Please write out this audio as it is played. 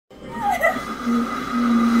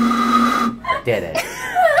Did it.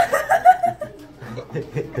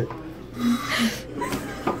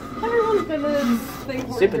 Everyone's gonna think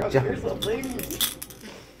we're Stupid drunk joke. or something.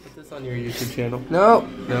 Put this on your YouTube channel. No.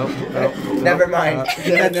 No. Never mind.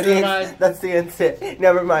 Yeah, never mind. That's the instant.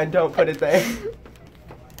 Never mind. Don't put it there.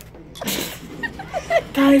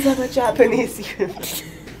 Guys, I'm a Japanese YouTuber.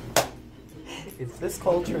 Is this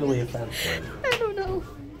culturally offensive? I don't know.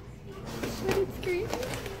 But it's great.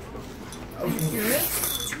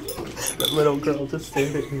 The little girl just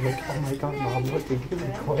stared at me like, oh my god, Mom, what did you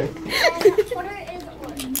record?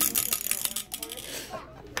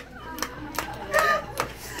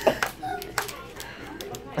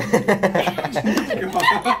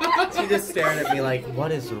 She just stared at me like,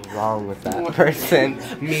 what is wrong with that person?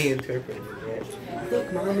 Me interpreting it.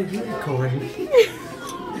 Look, Mom, a unicorn.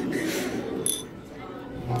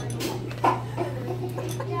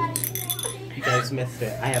 You guys missed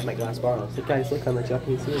it. I have my glass bottle. So guys, look on the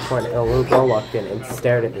Japanese unicorn. And a little girl walked in and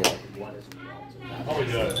stared at me like, what is wrong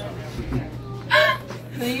with that?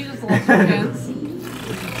 Then you just lost your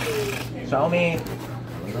hands. Show me.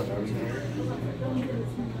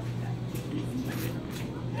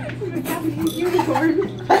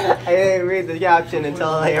 Unicorn. I didn't read the caption until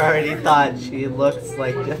I already thought she looks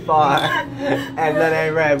like Jafar. And then I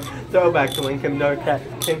read throwback to when Kim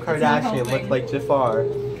Kardashian looked like Jafar.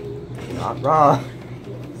 Not wrong.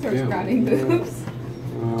 Starts grabbing boobs.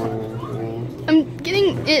 I'm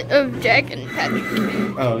getting it of Jack and Patrick.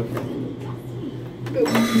 Oh.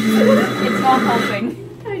 It's not helping.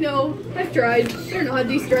 I know. I've tried. They're not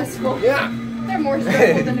de-stressful. Yeah. They're more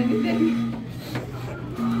stressful than anything.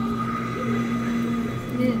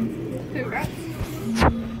 Congrats.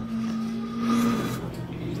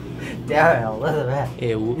 Daryl, look at that.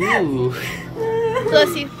 Ew.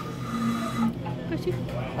 Bless you. Bless you.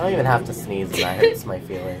 I don't even have to sneeze and that hurts my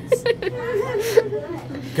feelings.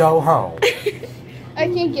 Go home. I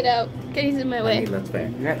can't get out. He's in my I way. mean, that's fair.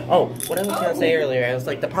 Oh, what I was gonna say earlier, I was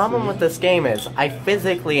like, the problem with this game is I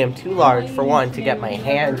physically am too large, for one, to get my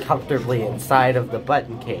hand comfortably inside of the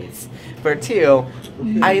button case. For two,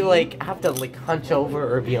 I like have to like hunch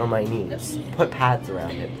over or be on my knees. Put pads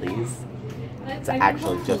around it, please. It's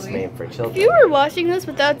actually just made for If children. you were watching this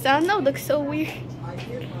without sound, that would look so weird.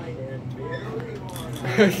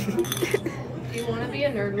 Do you want to be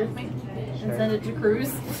a nerd with me? And send it to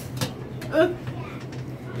Cruz?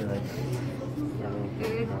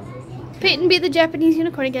 Peyton, be the Japanese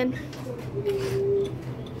unicorn again.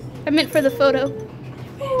 I meant for the photo.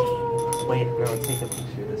 Wait, no, take a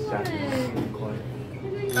picture of this Japanese unicorn.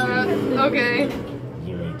 Okay.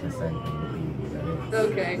 You need to send me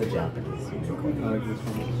Okay. the Japanese unicorn.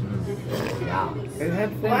 Yeah. It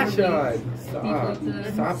had flash on. Stop.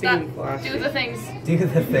 Stop being flashy. Do the things. Do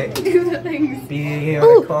the thing. Do the things. Be a Ooh,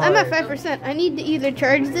 unicorn. I'm at 5%. I need to either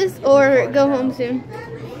charge this or go home soon.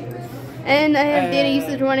 And I have data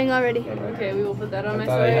usage warning already. Okay, we will put that on I my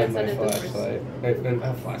thought I side had and my send it to Cruz. flashlight.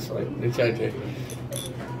 Not flashlight. The charger.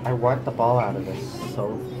 I want the ball out of this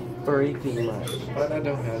so freaking much. But I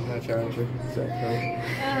don't have my charger. So,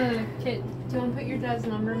 Kit, do you want to put your dad's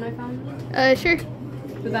number in my phone? Sure.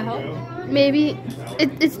 Would that help? Maybe.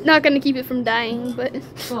 It's not going to keep it from dying, but...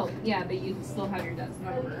 Well, yeah, but you still have your dad's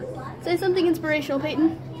number. Say something inspirational,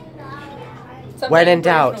 Peyton. When in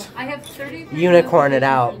doubt, I have 30. unicorn it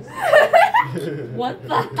out. What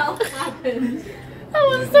the hell happened? That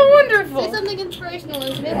was so wonderful. Say something inspirational,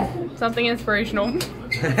 Elizabeth. Something inspirational.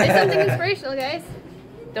 Say something inspirational, guys.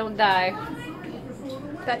 Don't die.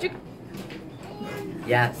 Patrick,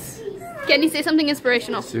 Yes. can you say something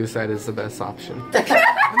inspirational? Suicide is the best option.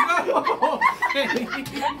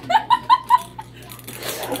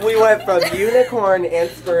 We went from unicorn,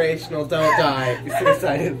 inspirational, don't die,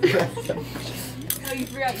 suicide is the best option. Oh, you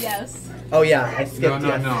forgot yes. Oh yeah, I skipped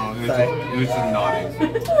No. yes. It was just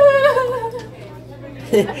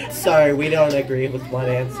nodding. Sorry, we don't agree with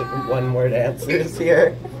one word answers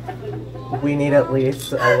here. We need at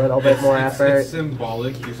least a little bit more effort. It's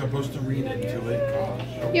symbolic. You're supposed to read into it. Gosh.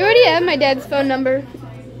 You already have my dad's phone number.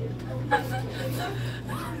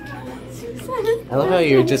 I love how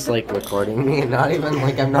you're just like recording me, not even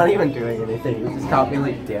like I'm not even doing anything. You just caught me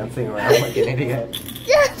like dancing around like an idiot.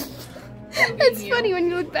 Yeah. It's funny when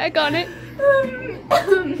you look back on it.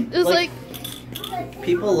 It was like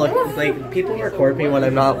people record me when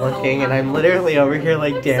I'm not looking, and I'm literally over here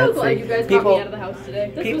like I'm so glad you dancing. guys got me out of the house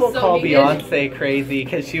today. This People was so call needed. Beyonce crazy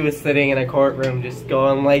because she was sitting in a courtroom just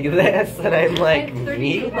going like this, and I'm like, I have 30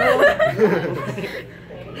 me? people.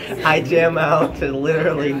 I jam out to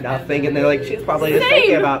literally nothing, and they're like, she's probably just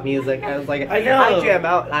thinking about music. I was like, I know. I jam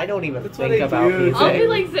out, and I don't even think about music. I'll be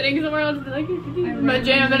like sitting somewhere else and be like, my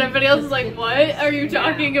jam, and everybody else is like, what are you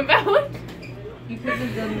talking about? You could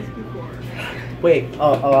have done this before. Wait,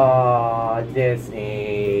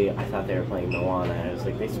 Disney. I thought they were playing Moana. I was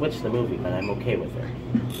like, they switched the movie, but I'm okay with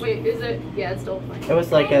it. Wait, is it? Yeah, it's still fine. It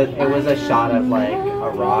was like it was a shot of like a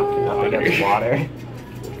rock up against water.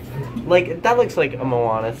 Like, that looks like a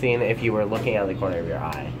Moana scene if you were looking out of the corner of your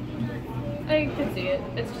eye. I can see it.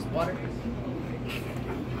 It's just water.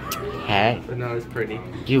 Hey, But not as pretty.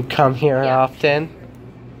 you come here Yeah. often?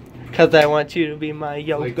 Cause I want you to be my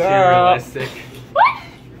yo Like, too girl. realistic.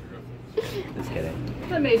 Just kidding.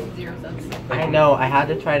 That made 0 sense. I know, I had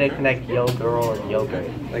to try to connect yo girl and yogurt.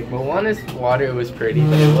 Like, Moana's water was pretty,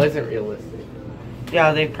 but it wasn't realistic.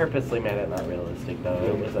 Yeah, they purposely made it not realistic though.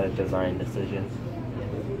 It was a design decision.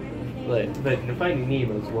 But Finding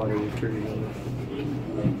Nemo's water was pretty realistic.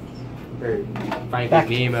 Or Finding Back.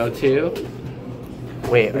 Nemo too.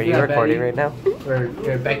 Wait, are Isn't you that recording Betty? right now? Or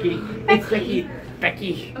Becky. It's Becky.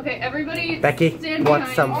 Becky. Okay, everybody. Becky, stand want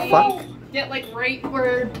behind some me. fuck? Get like right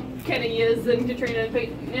where Kenny is and Katrina and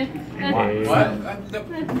Peyton.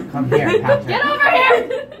 What? Come here, Patrick. Get over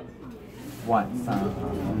here! What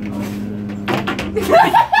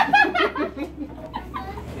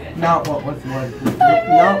Not what was one.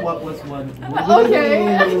 Not what was one. Okay.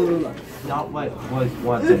 Not what was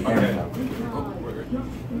once an area.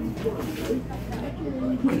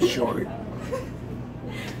 I'm short.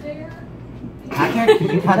 Patrick,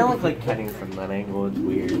 you kind of look like Kenny from that angle. It's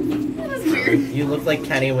weird. That's weird. You look like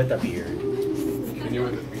Kenny with a beard. Can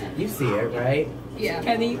you You see it, right? Yeah.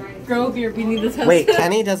 Kenny, grow a beard beneath his house. Wait,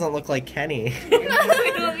 Kenny doesn't look like Kenny.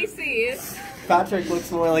 Let me see. Patrick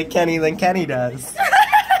looks more like Kenny than Kenny does.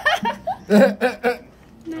 Why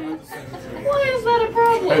is that a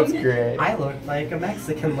problem? That's great. I look like a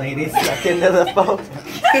Mexican lady stuck into the phone.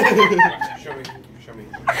 show me? Show me.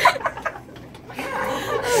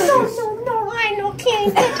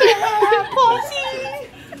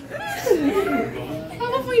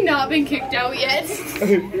 How have we not been kicked out yet?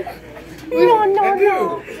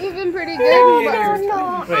 No. We've been pretty good. Wait, I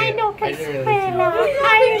didn't really see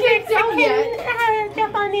Been kicked out yet? I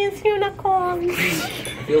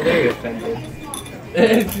feel very offended.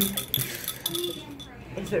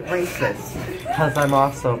 Is it racist? Because I'm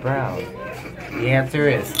also brown. The answer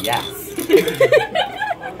is yes.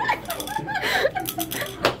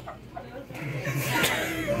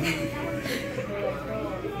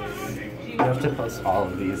 You have to post all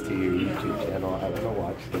of these to your YouTube channel. I want to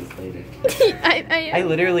watch this later. I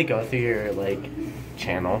literally go through your like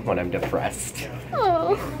channel when I'm depressed.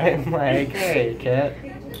 Oh. I'm like, hey kid.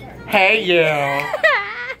 Hey you.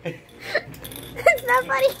 It's not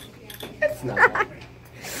funny. It's not.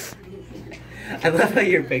 I love how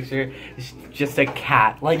your picture is just a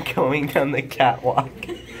cat, like going down the catwalk.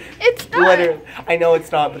 It's not. Literally, I know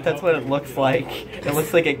it's not, but that's what it looks like. It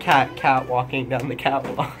looks like a cat walking down the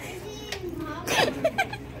catwalk.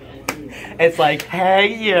 It's like,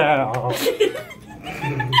 hey you.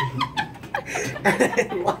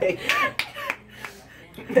 And like,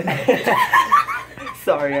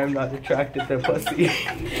 sorry, I'm not attracted to pussy.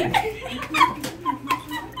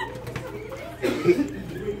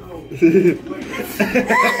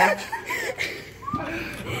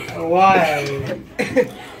 Why?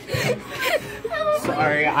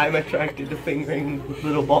 Sorry, I'm attracted to fingering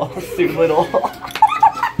little balls through little.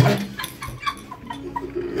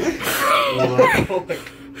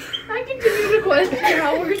 I continue to question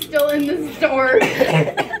how we're still in this store.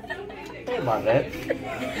 I love it.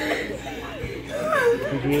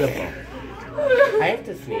 Beautiful. I have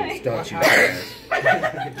to sneeze, don't you dare.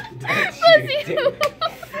 Don't you dare.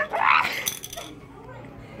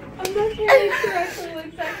 I'm not really sure actually what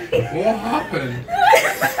exactly. What happened?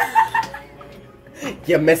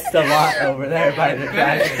 You missed a lot over there by the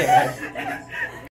trash can.